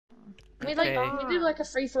Okay. Can we do like a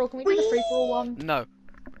free for all? Can we do the free for all one? No.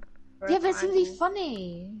 Yeah, but it's gonna be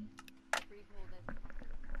funny.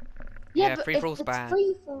 Yeah, but free for all's it's bad.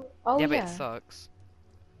 free for. Oh yeah, yeah. but it sucks.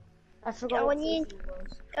 I forgot. Go What on free in. for all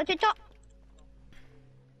was. Go to top.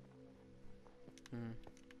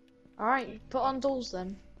 All right, put on dolls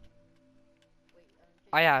then.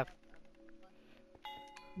 I have.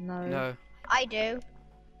 No. No. I do.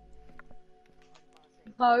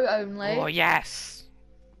 Bow only. Oh yes.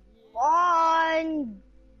 One.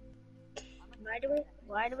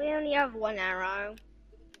 Why do we only have one arrow?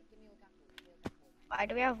 Why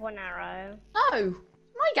do we have one arrow? No,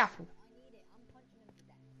 my gaffle.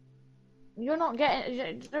 You're not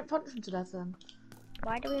getting. Don't punch him to death then.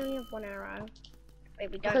 Why do we only have one arrow?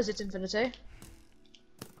 Wait, we don't. Because it's infinity.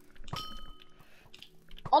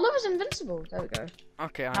 Oliver's invincible. There we go.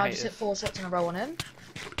 Okay, Now I just hate hit this. 4 shots in a row on him.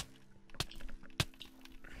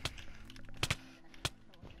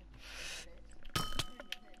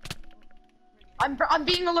 I'm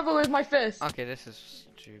beating Oliver with my fist. Okay, this is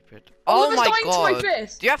stupid. Oh Oliver's my dying to god! my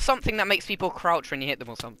fist. Do you have something that makes people crouch when you hit them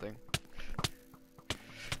or something?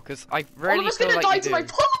 Because I really Oliver's feel gonna like die you to do. my. Oliver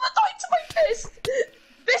died to my fist.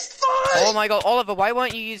 Fist fight. Oh my god, Oliver, why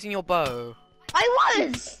weren't you using your bow? I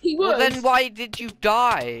was. He was. Well, then why did you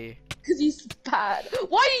die? Because he's bad.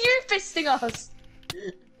 Why are you fisting us?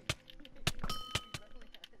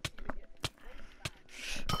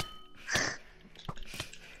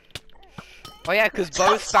 Oh yeah, because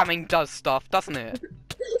bow spamming does stuff, doesn't it?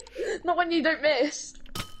 Not when you don't miss.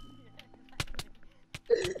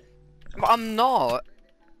 I'm not.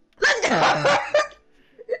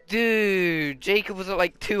 Dude, Jacob was at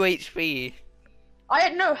like 2 HP. I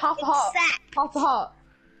had no half a heart. Sack. Half a heart.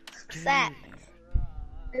 Sack.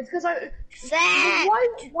 It's because I. Sack. Why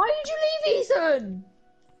did you leave, Ethan?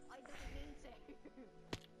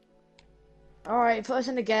 Alright, put us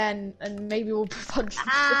in again, and maybe we'll punch.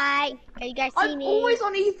 Hi. Can you guys see I'm me? always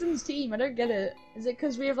on Ethan's team. I don't get it. Is it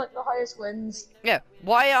because we have like the highest wins? Yeah,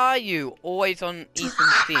 why are you always on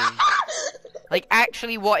Ethan's team? Like,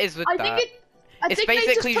 actually, what is with I that? think it. I It's think they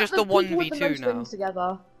basically put just the a people with the 1v2 most now. wins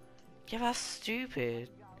together. Yeah, that's stupid.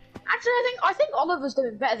 Actually, I think Oliver's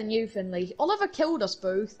doing better than you, Finley. Oliver killed us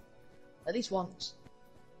both, at least once,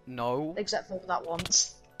 No. except for that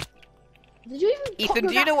once. Did you even? pop Ethan,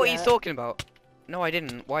 your do you know gap what yet? he's talking about? No, I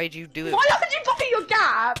didn't. Why did you do it? Why did you pop your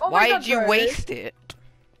gap? Oh my Why God, did you bro. waste it?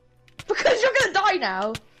 Because you're gonna die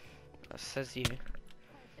now. That says you.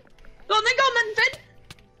 Go on then, Finn.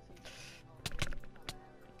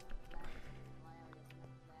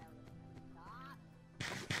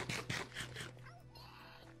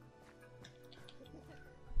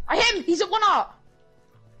 I hit him. He's at 1 heart.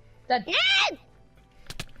 Dead. Yeah.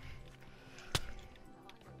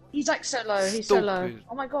 He's like so low. He's so low. Stupid.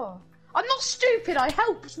 Oh my God. I'm not stupid. I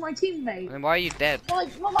helped my teammate. Then why are you dead?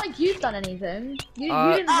 Not like you've done anything. You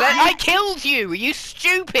didn't. Then I killed you! Are you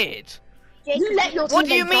stupid? You let your teammate What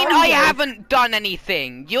do you mean die, I though. haven't done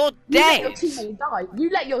anything? You're You let your dead! teammate die. You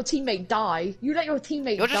let your teammate die. You let your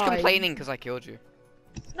teammate You're just die. complaining because I killed you.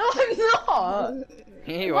 No, I'm not.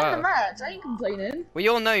 Here you Won the are. match. I ain't complaining. We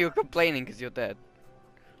all know you're complaining because you're dead.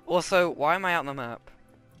 Also, why am I out on the map?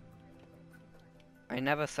 I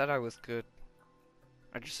never said I was good.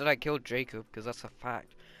 I just said I killed Jacob because that's a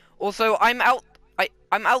fact. Also, I'm out.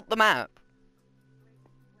 I'm out the map.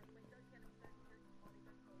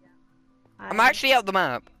 I'm actually out the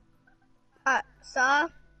map. So?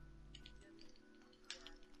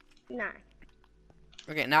 No.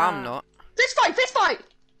 Okay, now I'm not. Fist fight. Fist fight.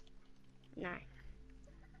 No.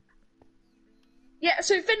 Yeah.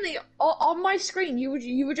 So Finley, on my screen,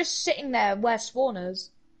 you were just sitting there where spawners.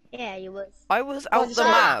 Yeah, you was. I was out did the you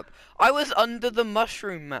say? map. I was under the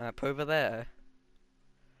mushroom map over there.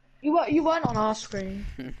 You weren't on our screen.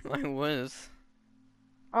 I was.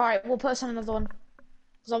 All right, we'll put us on another one.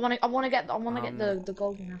 Cause I want to get the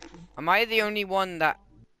golden apple. Am I the only one that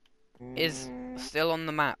is still on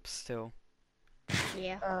the map still?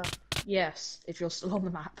 Yeah. Yes, if you're still on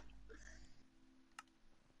the map.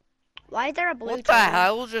 Why is there a blue What the totem?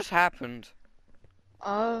 hell just happened?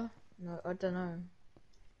 No, I don't know.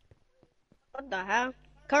 What the hell?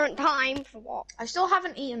 Current time for what? I still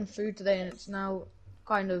haven't eaten food today, and it's now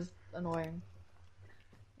kind of annoying.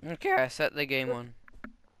 Okay, I set the game on.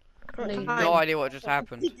 Current No time. No idea what just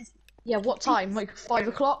happened. Yeah, what time? Like 5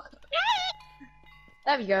 o'clock?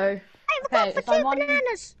 There we go. I've Okay, got if the I'm two on-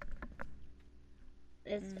 bananas.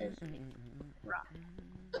 It's right.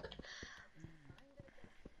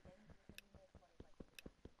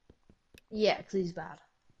 Yeah, because he's bad.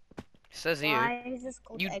 Says you. Why is this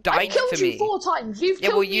called You egg? died I killed to you me. 4 times. You've Yeah,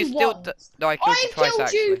 killed well, me you still. once. No, I killed you I've twice killed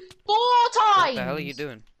actually. you 4 times. What the hell are you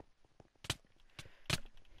doing?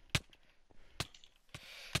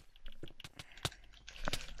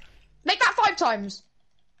 Make that 5 times.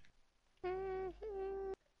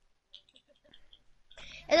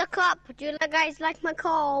 Hey, look up. Do you guys like my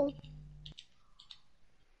call?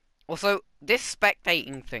 Also, this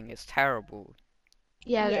spectating thing is terrible.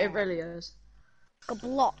 Yeah, Yeah. it really is. Got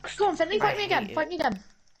blocks. Come on, Finley, fight me again. hate it. Fight me again.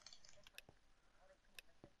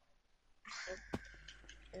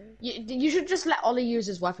 You should just let Ollie use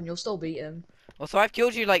his weapon. You'll still beat him. Also, I've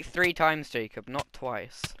killed you like 3 times, Jacob, not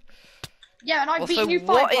twice. Yeah, and I've Also, beaten you 5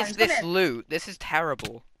 what times. is Come this here. loot? This is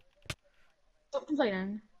terrible. Stop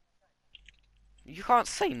complaining. You can't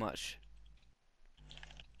say much.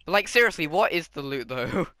 But, like, seriously, what is the loot,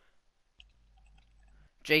 though?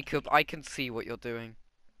 Jacob, I can see what you're doing.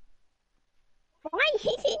 Why is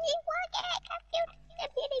it working? I've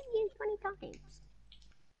hitting you 20 times.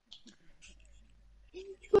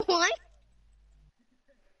 What?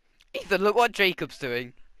 Ethan, look what Jacob's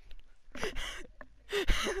doing.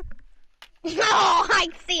 Oh, I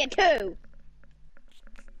see it too.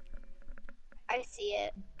 I see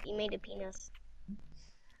it. You made a penis.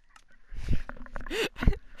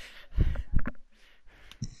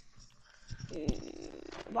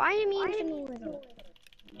 Why are you mean to me, little?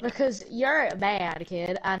 Because you're a bad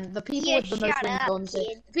kid, and the people Yeah, with the most shut wins up, go on the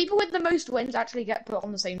kid. the people with the most wins actually get put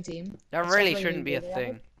on the same team. That Except really for shouldn't you, be a really.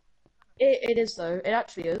 thing. It is though. It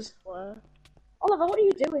actually is. What? Oliver, what are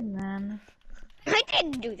you doing, man? I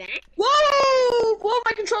didn't do that. Whoa! Whoa!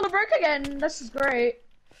 My controller broke again. This is great.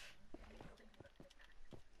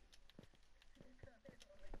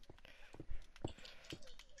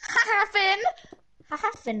 Haha, Finn.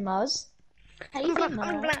 Haha, Finn Muzz. How you doing,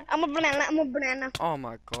 Muzz? I'm a banana. I'm a banana. Oh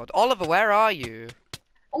my god. Oliver, where are you?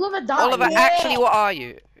 Oliver died. Oliver, Yeah. actually, what are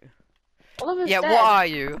you? Oliver's Yeah, dead. what are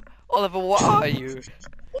you? Oliver, what are you?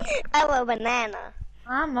 I'm a banana.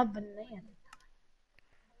 I'm a banana.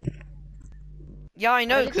 Yeah, I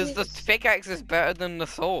know, Well, because the this is- pickaxe is better than the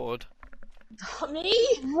sword. Me?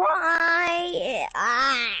 Why?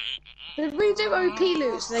 Did we do OP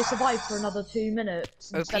loot so they survive for another 2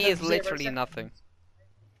 minutes? OP instead is of 0 literally seconds? nothing.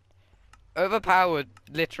 Overpowered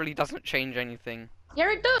literally doesn't change anything.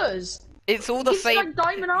 Yeah, it does. It's all It the gives you, same. like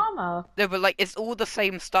diamond armor. No, but like it's all the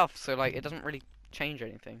same stuff, so like it doesn't really change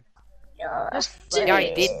anything. Just do Yeah, I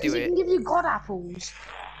it. did do 'Cause it. It can give you god apples.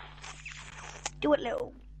 Do it,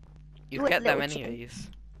 little. You Do it, get them little chicken. anyways.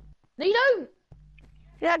 No, you don't.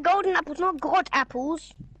 Yeah, golden apples, not god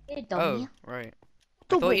apples. You dummy. Oh, right.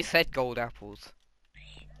 I thought Stupid. you said gold apples.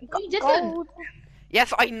 No, you didn't. Gold.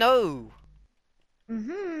 Yes, I know.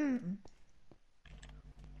 Mm-hmm.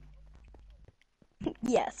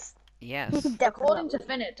 Yes. Yes. According Definitely. to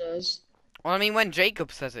Finn, it does. Well, I mean, when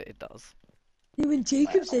Jacob says it, it does. When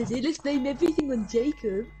Jacob says it, let's blame everything on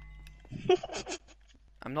Jacob.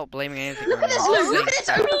 I'm not blaming anything. Look on at this you. I'm loot. Look at saying this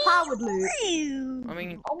facts. overpowered loot. I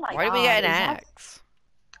mean, Oh my why god. did we get an is that- axe?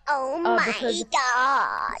 Oh my because-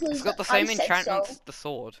 god. It's got the I same said enchantment so. as the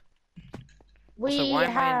sword. We So why am I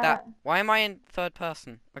in have- that? Why am I in third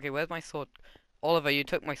person? Okay, where's my sword? Oliver, you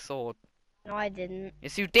took my sword. No, I didn't.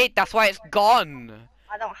 Yes, you did. That's why it's gone.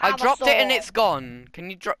 I don't I have dropped a it and sword. it's gone. Can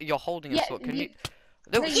you drop? You're holding a Yeah, sword. Can you- you?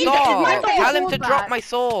 No, No, you stop! don't- you don't get Tell your him to sword drop back. my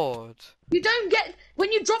sword. You don't get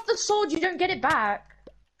when you drop the sword. You don't get it back.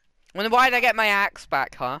 Well, then why did I get my axe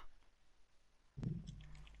back, huh?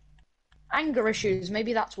 Anger issues.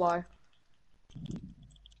 Maybe that's why.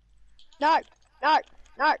 No, no,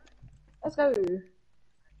 no. Let's go. Do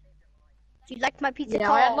you like my pizza?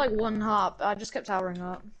 Yeah, I had like 1 heart. But I just kept powering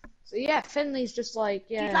up. So yeah, Finley's just like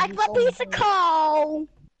Do yeah. you like he's my on pizza the- coal?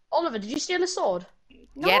 Oliver, did you steal a sword?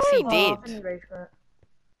 Yes, he No. did. Oh, Finley raged for it.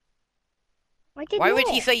 I did Why would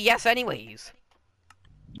not. he say yes anyways?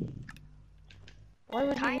 Why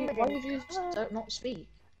would Time you? it Why in. would you just not speak?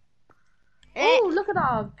 Eh. Oh, look at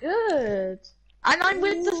our good. And I'm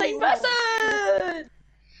with the same person.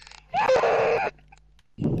 I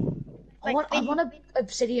Like, want a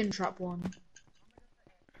obsidian trap one.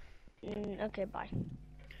 Okay, bye.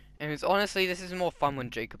 And honestly, this is more fun when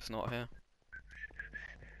Jacob's not here.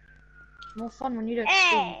 More fun when you don't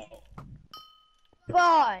Hey! speak.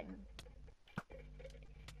 Fun!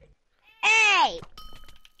 Hey!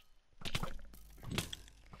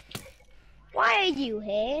 Why are you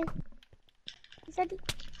here? He said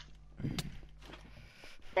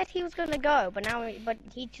he was gonna go, but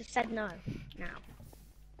he just said no. Now.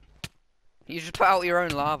 You just put out your own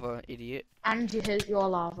lava, idiot. And you hit your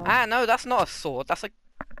lava. Ah, no, that's not a sword. That's a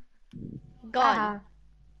Gone. Haha.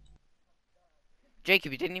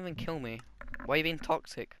 Jacob. You didn't even kill me. Why are you being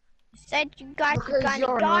toxic? Said you guys were Because gonna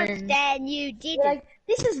you're go, annoying. then you You're didn't. like,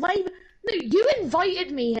 this is my. No, you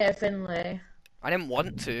invited me here, Finley. I didn't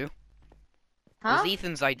want to. It Huh? was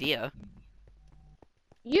Ethan's idea.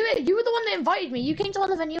 You were the one that invited me. You came to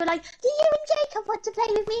Oliver and you were like, "Do you and Jacob want to play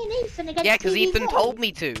with me and Ethan against Yeah, because TV Ethan Boys?" told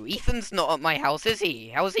me to. Ethan's not at my house, is he?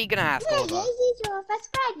 How is he gonna ask Yeah, Oliver? he's your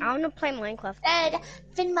best friend. I wanna play Minecraft. Dead.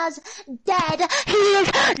 Finmar's dead. He is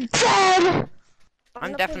dead.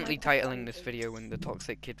 I'm definitely titling this video when the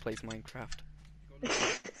toxic kid plays Minecraft.